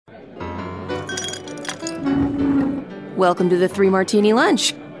Welcome to the Three Martini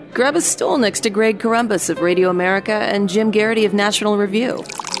Lunch. Grab a stool next to Greg Columbus of Radio America and Jim Garrity of National Review.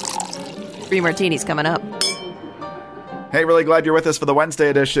 Three Martinis coming up. Hey, really glad you're with us for the Wednesday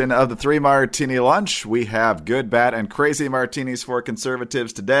edition of the Three Martini Lunch. We have good, bad, and crazy martinis for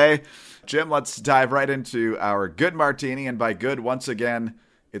conservatives today. Jim, let's dive right into our good martini. And by good, once again,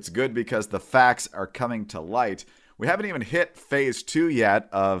 it's good because the facts are coming to light. We haven't even hit phase 2 yet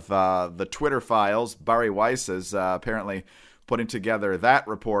of the Twitter files. Bari Weiss is apparently putting together that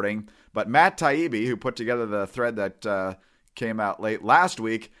reporting. But Matt Taibbi, who put together the thread that came out late last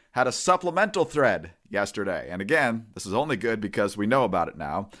week, had a supplemental thread yesterday. And again, this is only good because we know about it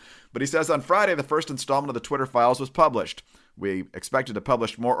now. But he says on Friday, the first installment of the Twitter files was published. We expected to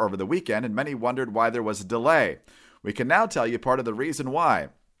publish more over the weekend, and many wondered why there was a delay. We can now tell you part of the reason why.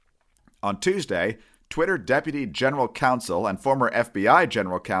 On Tuesday, Twitter Deputy General Counsel and former FBI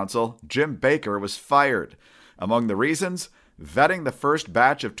General Counsel Jim Baker was fired. Among the reasons, vetting the first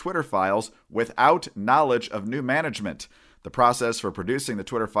batch of Twitter files without knowledge of new management. The process for producing the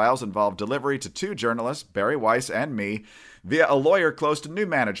Twitter files involved delivery to 2 journalists, Bari Weiss and me, via a lawyer close to new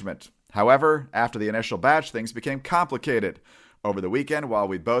management. However, after the initial batch, things became complicated. Over the weekend, while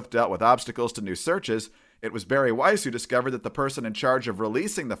we both dealt with obstacles to new searches, it was Bari Weiss who discovered that the person in charge of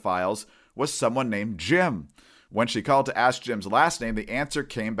releasing the files was someone named Jim. When she called to ask Jim's last name, the answer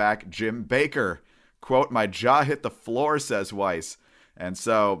came back Jim Baker. Quote, "My jaw hit the floor," says Weiss. And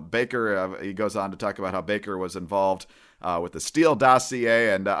so Baker, he goes on to talk about how Baker was involved with the Steele dossier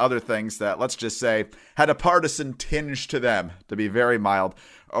and other things that, let's just say, had a partisan tinge to them, to be very mild,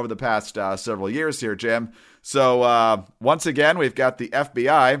 over the past several years here, Jim. So once again, we've got the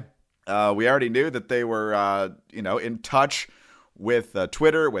FBI. We already knew that they were, in touch with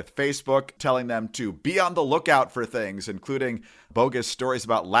Twitter, with Facebook, telling them to be on the lookout for things, including bogus stories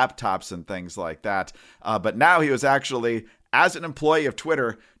about laptops and things like that. But now he was actually, as an employee of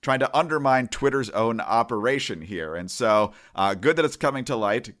Twitter, trying to undermine Twitter's own operation here. And so good that it's coming to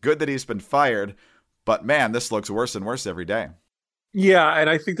light. Good that he's been fired. But man, this looks worse and worse every day. Yeah, and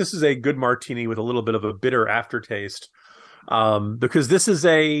I think this is a good martini with a little bit of a bitter aftertaste. Because this is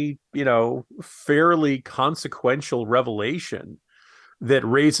a, fairly consequential revelation that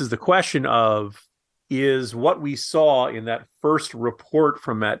raises the question of, is what we saw in that first report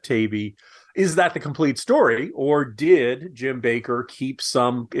from Matt Taibbi, is that the complete story? Or did Jim Baker keep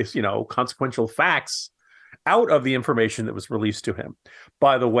some, consequential facts out of the information that was released to him?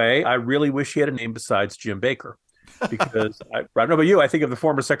 By the way, I really wish he had a name besides Jim Baker. Because I don't know about you, I think of the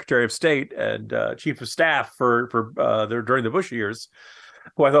former Secretary of State and Chief of Staff for during the Bush years,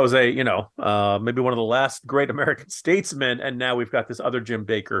 who I thought was maybe one of the last great American statesmen, and now we've got this other Jim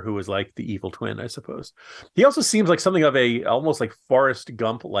Baker who is like the evil twin, I suppose. He also seems like something of a almost like Forrest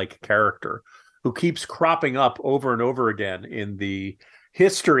Gump-like character who keeps cropping up over and over again in the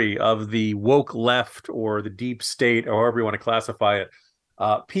history of the woke left or the deep state, or however you want to classify it.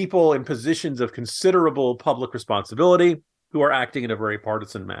 People in positions of considerable public responsibility who are acting in a very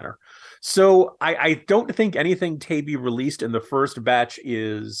partisan manner. So I don't think anything Taibbi released in the first batch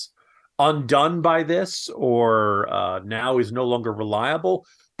is undone by this or now is no longer reliable,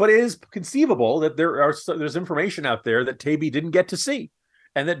 but it is conceivable that there's information out there that Taibbi didn't get to see,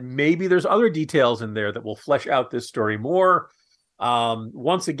 and that maybe there's other details in there that will flesh out this story more.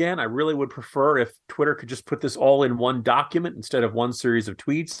 Once again, I really would prefer if Twitter could just put this all in one document instead of one series of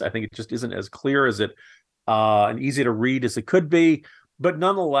tweets. I think it just isn't as clear as it and easy to read as it could be. But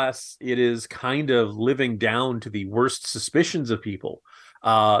nonetheless, it is kind of living down to the worst suspicions of people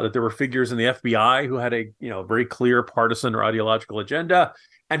that there were figures in the FBI who had a very clear partisan or ideological agenda,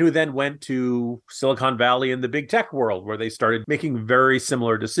 and who then went to Silicon Valley and the big tech world, where they started making very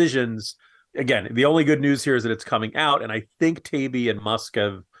similar decisions. Again, the only good news here is that it's coming out, and I think Taibbi and Musk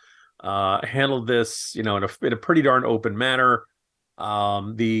have handled this, in a pretty darn open manner.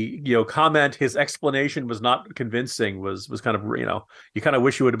 The comment, his explanation was not convincing, was kind of, you kind of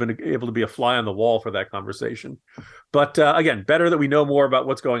wish you would have been able to be a fly on the wall for that conversation. But again, better that we know more about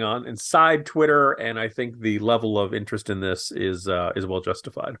what's going on inside Twitter, and I think the level of interest in this is well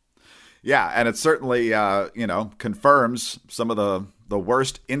justified. Yeah, and it certainly, confirms some of the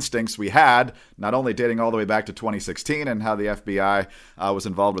worst instincts we had, not only dating all the way back to 2016 and how the FBI was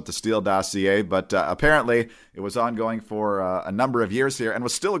involved with the Steele dossier, but apparently it was ongoing for a number of years here and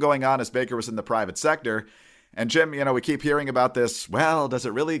was still going on as Baker was in the private sector. And Jim, we keep hearing about this. Well, does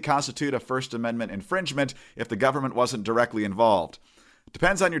it really constitute a First Amendment infringement if the government wasn't directly involved?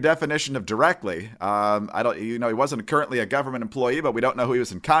 Depends on your definition of directly. He wasn't currently a government employee, but we don't know who he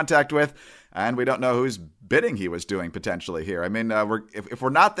was in contact with, and we don't know whose bidding he was doing potentially here. I mean, if we're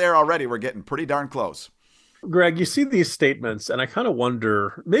not there already, we're getting pretty darn close. Greg, you see these statements, and I kind of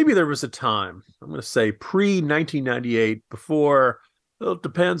wonder, maybe there was a time, I'm going to say pre-1998, before, well, it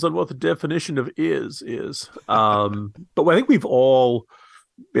depends on what the definition of is. But I think we've all,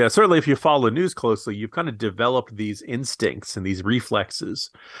 yeah, certainly if you follow the news closely, you've kind of developed these instincts and these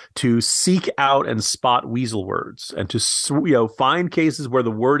reflexes to seek out and spot weasel words and to, find cases where the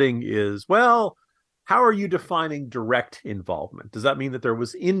wording is, well, how are you defining direct involvement? Does that mean that there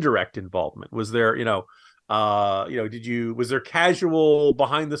was indirect involvement? Was there, was there casual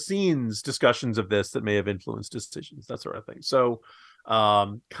behind the scenes discussions of this that may have influenced decisions, that sort of thing? So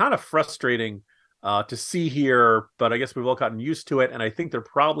kind of frustrating to see here, but I guess we've all gotten used to it. And I think there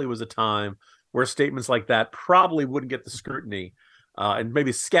probably was a time where statements like that probably wouldn't get the scrutiny and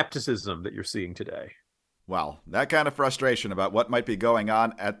maybe skepticism that you're seeing today. Well, that kind of frustration about what might be going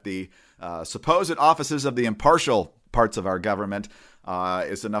on at the supposed offices of the impartial parts of our government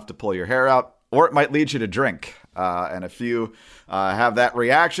is enough to pull your hair out, or it might lead you to drink. And if you have that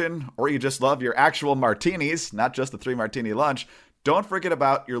reaction, or you just love your actual martinis, not just the 3-martini lunch, don't forget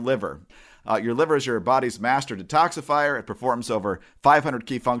about your liver. Your liver is your body's master detoxifier. It performs over 500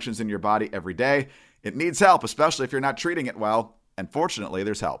 key functions in your body every day. It needs help, especially if you're not treating it well. And fortunately,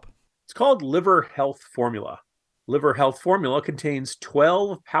 there's help. It's called Liver Health Formula. Liver Health Formula contains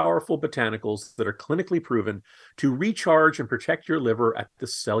 12 powerful botanicals that are clinically proven to recharge and protect your liver at the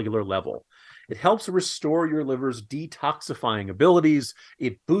cellular level. It helps restore your liver's detoxifying abilities,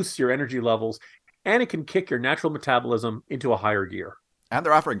 it boosts your energy levels, and it can kick your natural metabolism into a higher gear. And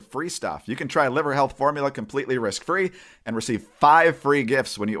they're offering free stuff. You can try Liver Health Formula completely risk-free and receive 5 free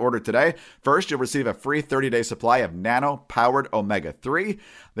gifts when you order today. First, you'll receive a free 30-day supply of nano-powered omega-3.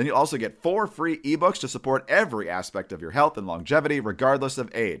 Then you'll also get 4 free ebooks to support every aspect of your health and longevity, regardless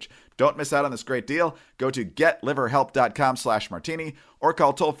of age. Don't miss out on this great deal. Go to getliverhelp.com/martini or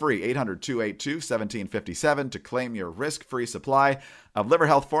call toll-free 800-282-1757 to claim your risk-free supply of Liver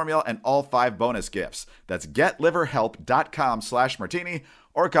Health Formula and all 5 bonus gifts. That's getliverhelp.com/martini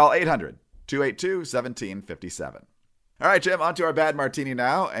or call 800-282-1757. All right, Jim, on to our bad martini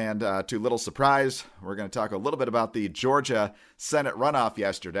now. And to little surprise, we're going to talk a little bit about the Georgia Senate runoff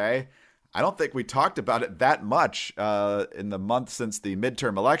yesterday. I don't think we talked about it that much in the month since the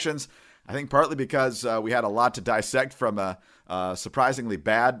midterm elections. I think partly because we had a lot to dissect from a surprisingly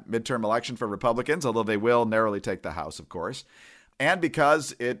bad midterm election for Republicans, although they will narrowly take the House, of course. And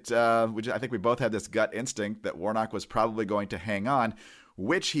because I think we both had this gut instinct that Warnock was probably going to hang on,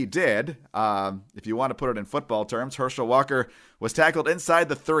 which he did. If you want to put it in football terms, Herschel Walker was tackled inside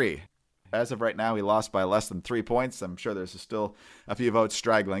the 3. As of right now, he lost by less than 3 points. I'm sure there's still a few votes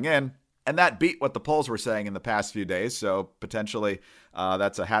straggling in. And that beat what the polls were saying in the past few days. So potentially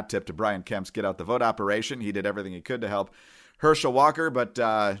that's a hat tip to Brian Kemp's get out the vote operation. He did everything he could to help Herschel Walker. But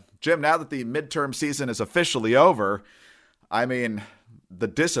Jim, now that the midterm season is officially over, I mean, the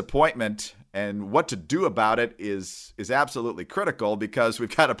disappointment and what to do about it is absolutely critical because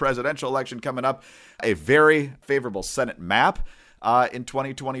we've got a presidential election coming up, a very favorable Senate map in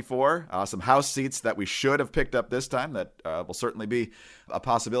 2024, some House seats that we should have picked up this time that will certainly be a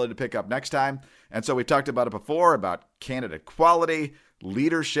possibility to pick up next time. And so we talked about it before, about candidate quality,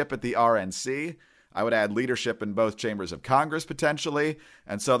 leadership at the RNC. I would add leadership in both chambers of Congress potentially.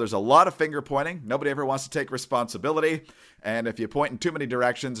 And so there's a lot of finger pointing. Nobody ever wants to take responsibility. And if you point in too many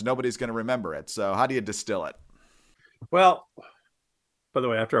directions, nobody's going to remember it. So how do you distill it? Well, by the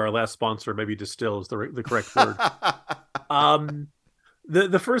way, after our last sponsor, maybe distill is the correct word.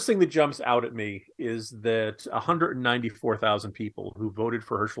 The first thing that jumps out at me is that 194,000 people who voted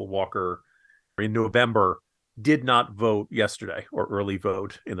for Herschel Walker in November did not vote yesterday or early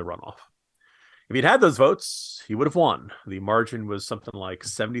vote in the runoff. If he'd had those votes, he would have won. The margin was something like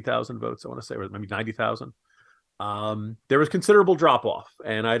 70,000 votes, I want to say, or maybe 90,000. There was considerable drop-off,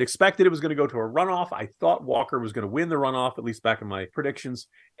 and I'd expected it was going to go to a runoff. I thought Walker was going to win the runoff, at least back in my predictions.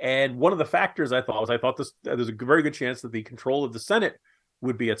 And one of the factors I thought there's a very good chance that the control of the Senate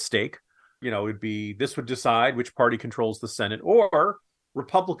would be at stake. This would decide which party controls the Senate, or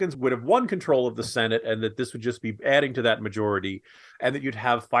Republicans would have won control of the Senate, and that this would just be adding to that majority, and that you'd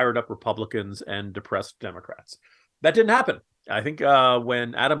have fired up Republicans and depressed Democrats. That didn't happen. I think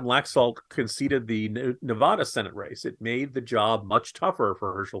when Adam Laxalt conceded the Nevada Senate race, it made the job much tougher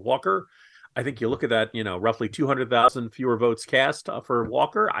for Herschel Walker. I think you look at that, roughly 200,000 fewer votes cast for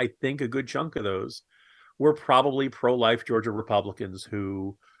Walker. I think a good chunk of those were probably pro-life Georgia Republicans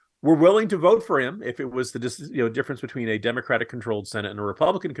who were willing to vote for him if it was the difference between a Democratic-controlled Senate and a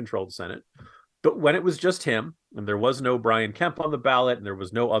Republican-controlled Senate. But when it was just him, and there was no Brian Kemp on the ballot, and there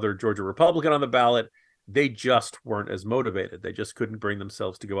was no other Georgia Republican on the ballot, they just weren't as motivated. They just couldn't bring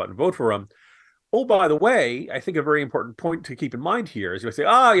themselves to go out and vote for him. Oh, by the way, I think a very important point to keep in mind here is you say,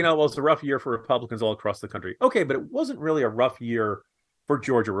 well, it's a rough year for Republicans all across the country. Okay, but it wasn't really a rough year for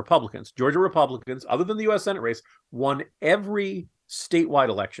Georgia Republicans. Georgia Republicans, other than the U.S. Senate race, won every statewide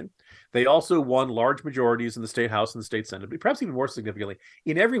election. They also won large majorities in the state House and the state Senate, but perhaps even more significantly,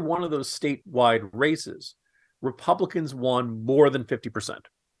 in every one of those statewide races, Republicans won more than 50%.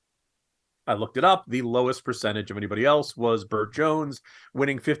 I looked it up. The lowest percentage of anybody else was Burt Jones,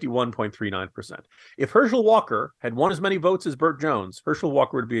 winning 51.39%. If Herschel Walker had won as many votes as Burt Jones, Herschel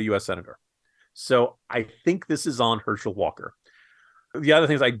Walker would be a U.S. Senator. So I think this is on Herschel Walker. The other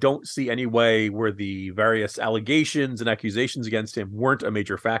thing is I don't see any way where the various allegations and accusations against him weren't a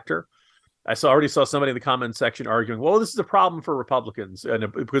major factor. I already saw somebody in the comments section arguing, well, this is a problem for Republicans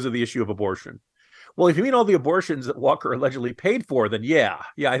and because of the issue of abortion. Well, if you mean all the abortions that Walker allegedly paid for, then yeah,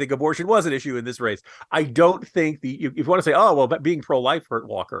 I think abortion was an issue in this race. I don't think if you want to say, oh, well, being pro-life hurt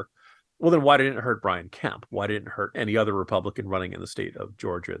Walker, well, then why didn't it hurt Brian Kemp? Why didn't it hurt any other Republican running in the state of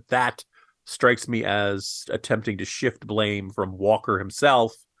Georgia? That strikes me as attempting to shift blame from Walker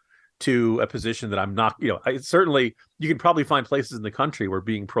himself to a position that I'm not, certainly you can probably find places in the country where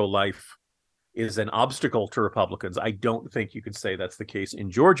being pro-life is an obstacle to Republicans. I don't think you could say that's the case in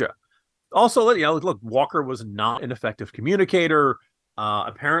Georgia. Also, look, Walker was not an effective communicator.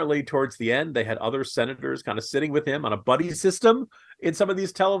 Apparently, towards the end, they had other senators kind of sitting with him on a buddy system in some of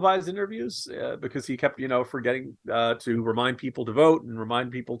these televised interviews because he kept, forgetting to remind people to vote and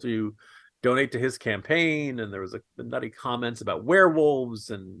remind people to donate to his campaign. And there was nutty comments about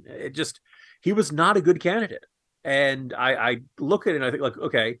werewolves, and he was not a good candidate. And I look at it and I think, like,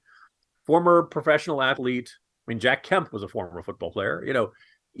 okay, former professional athlete. I mean, Jack Kemp was a former football player.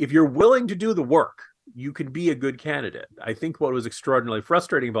 If you're willing to do the work, you can be a good candidate. I think what was extraordinarily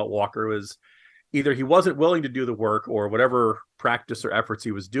frustrating about Walker was either he wasn't willing to do the work or whatever practice or efforts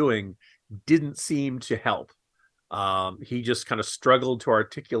he was doing didn't seem to help. He just kind of struggled to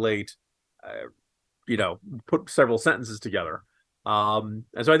articulate, put several sentences together. And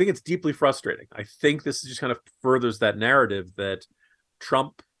so I think it's deeply frustrating. I think this just kind of furthers that narrative that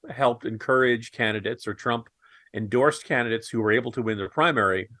Trump helped encourage candidates or Trump endorsed candidates who were able to win their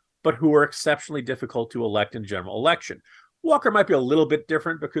primary, but who were exceptionally difficult to elect in general election. Walker might be a little bit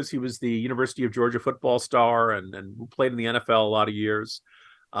different because he was the University of Georgia football star and played in the NFL a lot of years.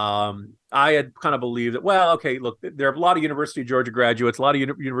 I had kind of believed that, well, okay, look, there are a lot of University of Georgia graduates, a lot of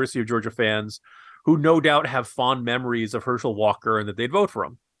University of Georgia fans who no doubt have fond memories of Herschel Walker and that they'd vote for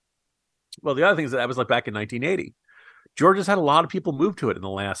him. Well, the other thing is that was like back in 1980. Georgia's had a lot of people move to it in the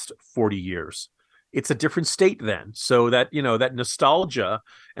last 40 years. It's a different state then. So that, that nostalgia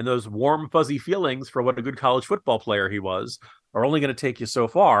and those warm, fuzzy feelings for what a good college football player he was are only going to take you so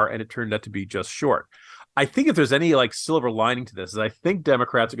far. And it turned out to be just short. I think if there's any silver lining to this, is I think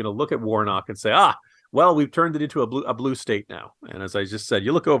Democrats are going to look at Warnock and say, well, we've turned it into a blue state now. And as I just said,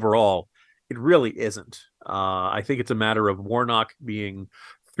 you look overall, it really isn't. I think it's a matter of Warnock being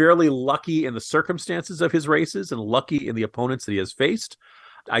fairly lucky in the circumstances of his races and lucky in the opponents that he has faced.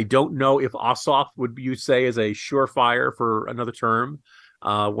 I don't know if Ossoff would you say is a surefire for another term.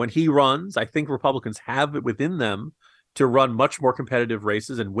 When he runs, I think Republicans have it within them to run much more competitive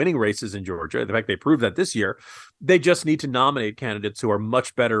races and winning races in Georgia. In fact, they proved that this year. They just need to nominate candidates who are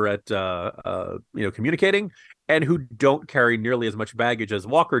much better at communicating and who don't carry nearly as much baggage as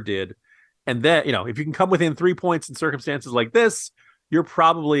Walker did. And then, if you can come within 3 points in circumstances like this, you're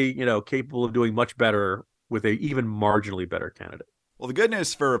probably, capable of doing much better with a even marginally better candidate. Well, the good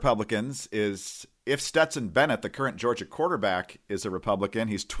news for Republicans is if Stetson Bennett, the current Georgia quarterback, is a Republican,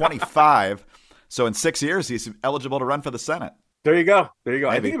 he's 25. So in 6 years, he's eligible to run for the Senate. There you go. Maybe.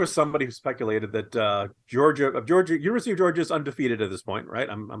 I think there was somebody who speculated that University of Georgia is undefeated at this point, right?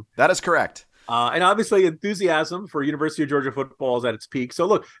 That is correct. And obviously enthusiasm for University of Georgia football is at its peak. So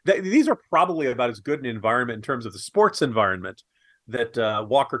look, these are probably about as good an environment in terms of the sports environment that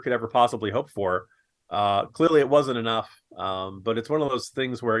Walker could ever possibly hope for. Clearly it wasn't enough. But it's one of those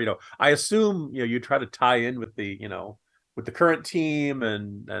things where, I assume, you try to tie in with with the current team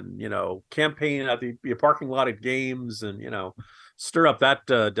and campaign at the parking lot at games and, stir up that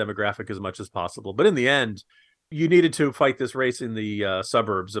demographic as much as possible. But in the end, you needed to fight this race in the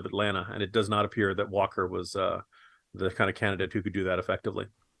suburbs of Atlanta. And it does not appear that Walker was the kind of candidate who could do that effectively.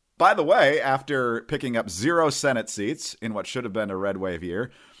 By the way, after picking up 0 Senate seats in what should have been a red wave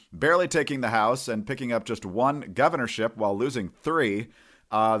year, barely taking the House and picking up just 1 governorship while losing 3,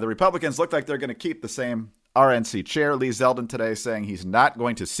 the Republicans look like they're going to keep the same RNC chair. Lee Zeldin today saying he's not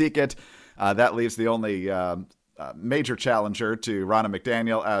going to seek it. That leaves the only major challenger to Ronna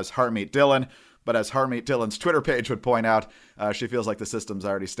McDaniel as Harmeet Dillon. But as Harmeet Dillon's Twitter page would point out, she feels like the system's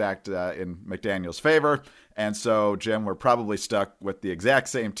already stacked in McDaniel's favor. And so, Jim, we're probably stuck with the exact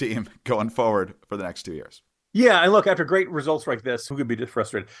same team going forward for the next 2 years. Yeah, and look, after great results like this, who could be just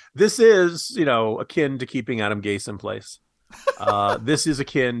frustrated? This is, akin to keeping Adam Gase in place. This is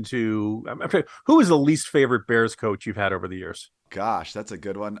akin to who is the least favorite Bears coach you've had over the years? Gosh, that's a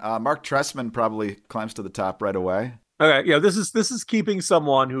good one. Mark Trestman probably climbs to the top right away. Okay, this is keeping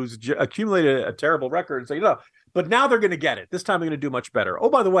someone who's accumulated a terrible record and say, but now they're going to get it. This time they're going to do much better. Oh,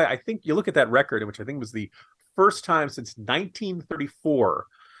 by the way, I think you look at that record, which I think was the first time since 1934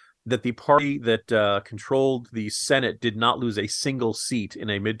 that the party that controlled the Senate did not lose a single seat in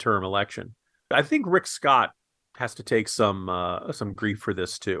a midterm election. I think Rick Scott has to take some grief for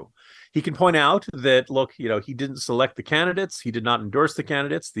this too. He can point out that, look, he didn't select the candidates. He did not endorse the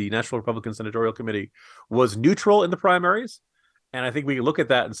candidates. The National Republican Senatorial Committee was neutral in the primaries. And I think we can look at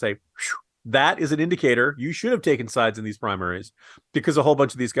that and say, that is an indicator you should have taken sides in these primaries, because a whole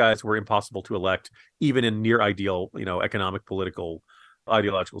bunch of these guys were impossible to elect, even in near ideal, economic, political,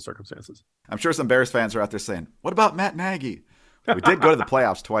 ideological circumstances. I'm sure some Bears fans are out there saying, what about Matt Nagy? We did go to the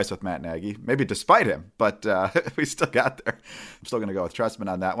playoffs twice with Matt Nagy, maybe despite him, but we still got there. I'm still going to go with Trestman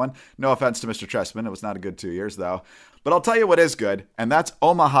on that one. No offense to Mr. Trestman. It was not a good 2 years, though. But I'll tell you what is good, and that's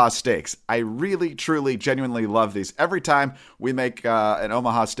Omaha Steaks. I really, truly, genuinely love these. Every time we make an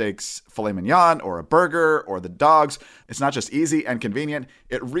Omaha Steaks filet mignon or a burger or the dogs, it's not just easy and convenient.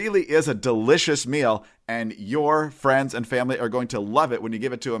 It really is a delicious meal, and your friends and family are going to love it when you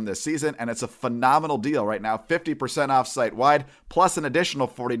give it to them this season. And it's a phenomenal deal right now, 50% off site-wide, plus an additional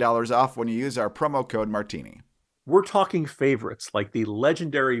 $40 off when you use our promo code Martini. We're talking favorites like the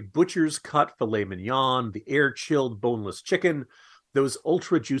legendary Butcher's Cut filet mignon, the air-chilled boneless chicken, those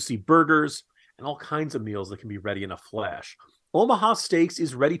ultra-juicy burgers, and all kinds of meals that can be ready in a flash. Omaha Steaks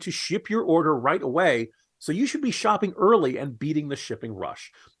is ready to ship your order right away, so you should be shopping early and beating the shipping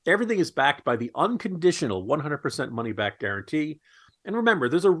rush. Everything is backed by the unconditional 100% money-back guarantee. And remember,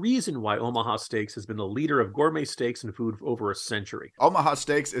 there's a reason why Omaha Steaks has been the leader of gourmet steaks and food for over a century. Omaha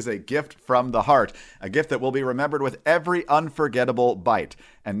Steaks is a gift from the heart, a gift that will be remembered with every unforgettable bite.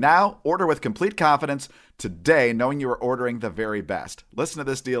 And now, order with complete confidence today, knowing you are ordering the very best. Listen to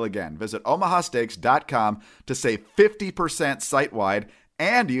this deal again. Visit omahasteaks.com to save 50% site-wide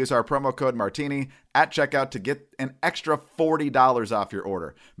and use our promo code Martini at checkout to get an extra $40 off your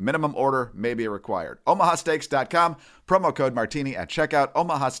order. Minimum order may be required. omahasteaks.com, promo code Martini at checkout.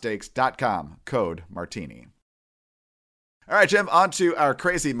 omahasteaks.com, code Martini. All right, Jim, on to our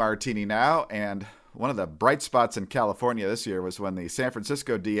crazy Martini now. And one of the bright spots in California this year was when the San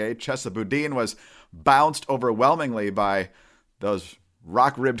Francisco DA, Chesa Boudin, was bounced overwhelmingly by those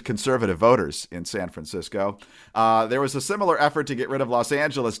rock-ribbed conservative voters in San Francisco. There was a similar effort to get rid of Los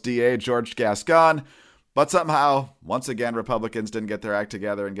Angeles DA George Gascon, but somehow, once again, Republicans didn't get their act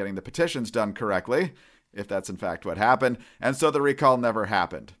together in getting the petitions done correctly, if that's in fact what happened, and so the recall never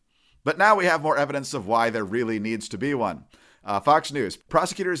happened. But now we have more evidence of why there really needs to be one. Fox News.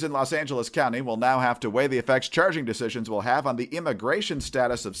 Prosecutors in Los Angeles County will now have to weigh the effects charging decisions will have on the immigration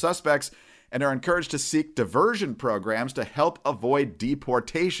status of suspects and are encouraged to seek diversion programs to help avoid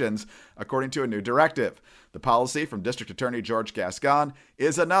deportations, according to a new directive. The policy from District Attorney George Gascon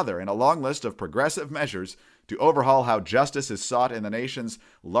is another in a long list of progressive measures to overhaul how justice is sought in the nation's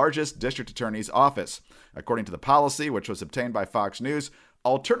largest district attorney's office. According to the policy, which was obtained by Fox News,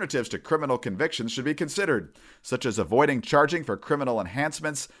 alternatives to criminal convictions should be considered, such as avoiding charging for criminal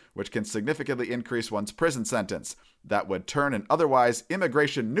enhancements, which can significantly increase one's prison sentence. That would turn an otherwise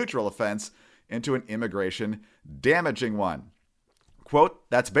immigration-neutral offense into an immigration-damaging one. Quote,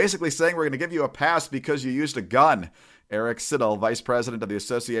 that's basically saying we're going to give you a pass because you used a gun. Eric Siddle, vice president of the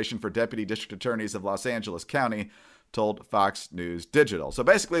Association for Deputy District Attorneys of Los Angeles County, told Fox News Digital. So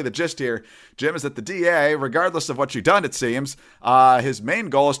basically the gist here, Jim, is that the DA, regardless of what you've done, it seems, his main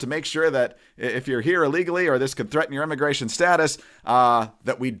goal is to make sure that if you're here illegally or this could threaten your immigration status,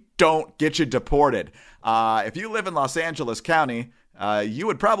 that we don't get you deported. If you live in Los Angeles County, you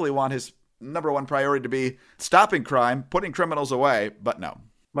would probably want his number one priority to be stopping crime, putting criminals away, but no.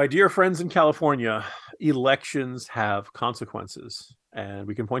 My dear friends in California, elections have consequences. And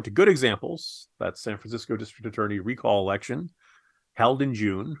we can point to good examples. That San Francisco District Attorney recall election held in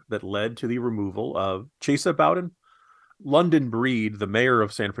June that led to the removal of Chesa Boudin. London Breed, the mayor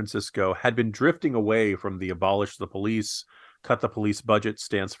of San Francisco, had been drifting away from the abolish the police, cut the police budget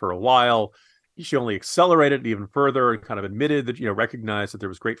stance for a while. She only accelerated it even further and kind of admitted that, recognized that there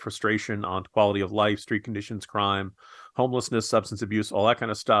was great frustration on quality of life, street conditions, crime, homelessness, substance abuse, all that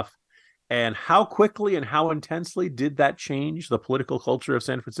kind of stuff. And how quickly and how intensely did that change the political culture of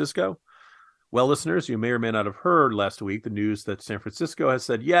San Francisco? Well, listeners, you may or may not have heard last week the news that San Francisco has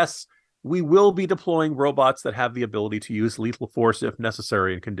said, yes, we will be deploying robots that have the ability to use lethal force if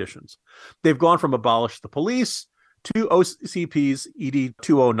necessary in conditions. They've gone from abolish the police to OCP's ED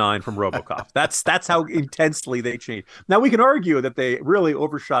 209 from RoboCop. That's how intensely they changed. Now, we can argue that they really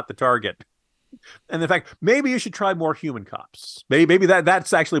overshot the target. And in fact, maybe you should try more human cops. Maybe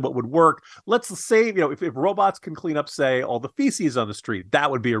that's actually what would work. Let's say, if robots can clean up, say, all the feces on the street, that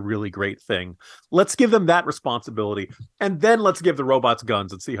would be a really great thing. Let's give them that responsibility. And then let's give the robots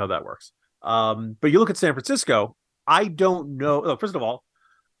guns and see how that works. But you look at San Francisco, I don't know. First of all,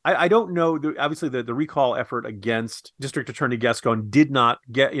 I don't know. Obviously, the recall effort against District Attorney Gascon did not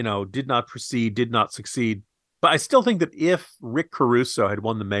proceed, did not succeed. But I still think that if Rick Caruso had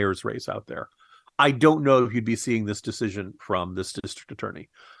won the mayor's race out there, I don't know if you'd be seeing this decision from this district attorney.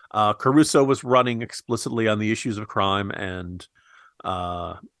 Caruso was running explicitly on the issues of crime and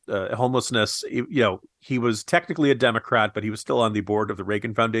homelessness. He was technically a Democrat, but he was still on the board of the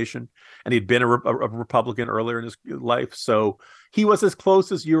Reagan Foundation, and he'd been a Republican earlier in his life. So he was as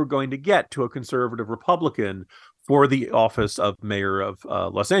close as you were going to get to a conservative Republican for the office of mayor of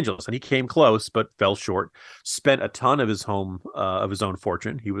Los Angeles, and he came close but fell short. Spent a ton of his own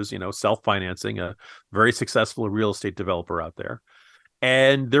fortune. He was, self-financing, a very successful real estate developer out there.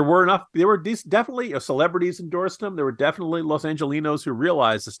 And there were definitely celebrities endorsed him. There were definitely Los Angelinos who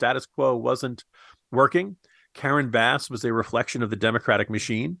realized the status quo wasn't working. Karen Bass was a reflection of the Democratic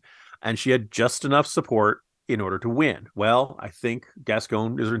machine, and she had just enough support in order to win. Well, I think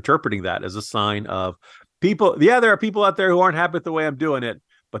Gascon is interpreting that as a sign of people. Yeah, there are people out there who aren't happy with the way I'm doing it,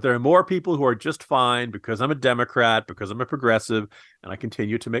 but there are more people who are just fine because I'm a Democrat, because I'm a progressive, and I can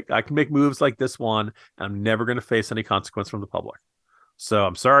make moves like this one, and I'm never going to face any consequence from the public. So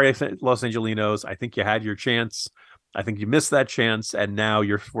I'm sorry, Los Angelinos. I think you had your chance. I think you missed that chance, and now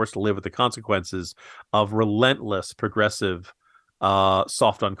you're forced to live with the consequences of relentless progressive,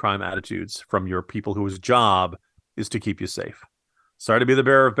 soft on crime attitudes from your people whose job is to keep you safe. Sorry to be the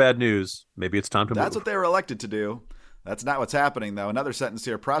bearer of bad news. Maybe it's time to move. That's what they were elected to do. That's not what's happening, though. Another sentence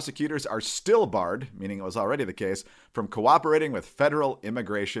here. Prosecutors are still barred, meaning it was already the case, from cooperating with federal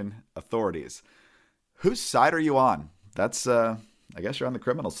immigration authorities. Whose side are you on? That's, I guess you're on the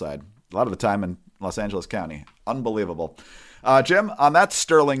criminal side. A lot of the time in Los Angeles County. Unbelievable. Jim, on that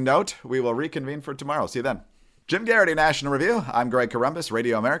sterling note, we will reconvene for tomorrow. See you then. Jim Garrity, National Review. I'm Greg Corombos,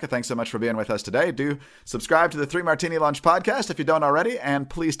 Radio America. Thanks so much for being with us today. Do subscribe to the 3 Martini Lunch podcast if you don't already, and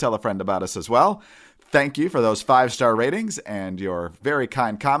please tell a friend about us as well. Thank you for those 5-star ratings and your very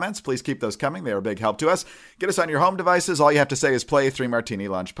kind comments. Please keep those coming. They are a big help to us. Get us on your home devices. All you have to say is play 3 Martini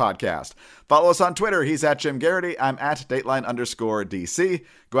Lunch podcast. Follow us on Twitter. He's at Jim Garrity. I'm at Dateline_DC.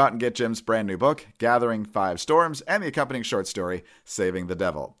 Go out and get Jim's brand new book, Gathering 5 Storms, and the accompanying short story, Saving the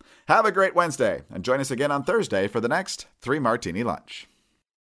Devil. Have a great Wednesday, and join us again on Thursday for the next 3 Martini Lunch.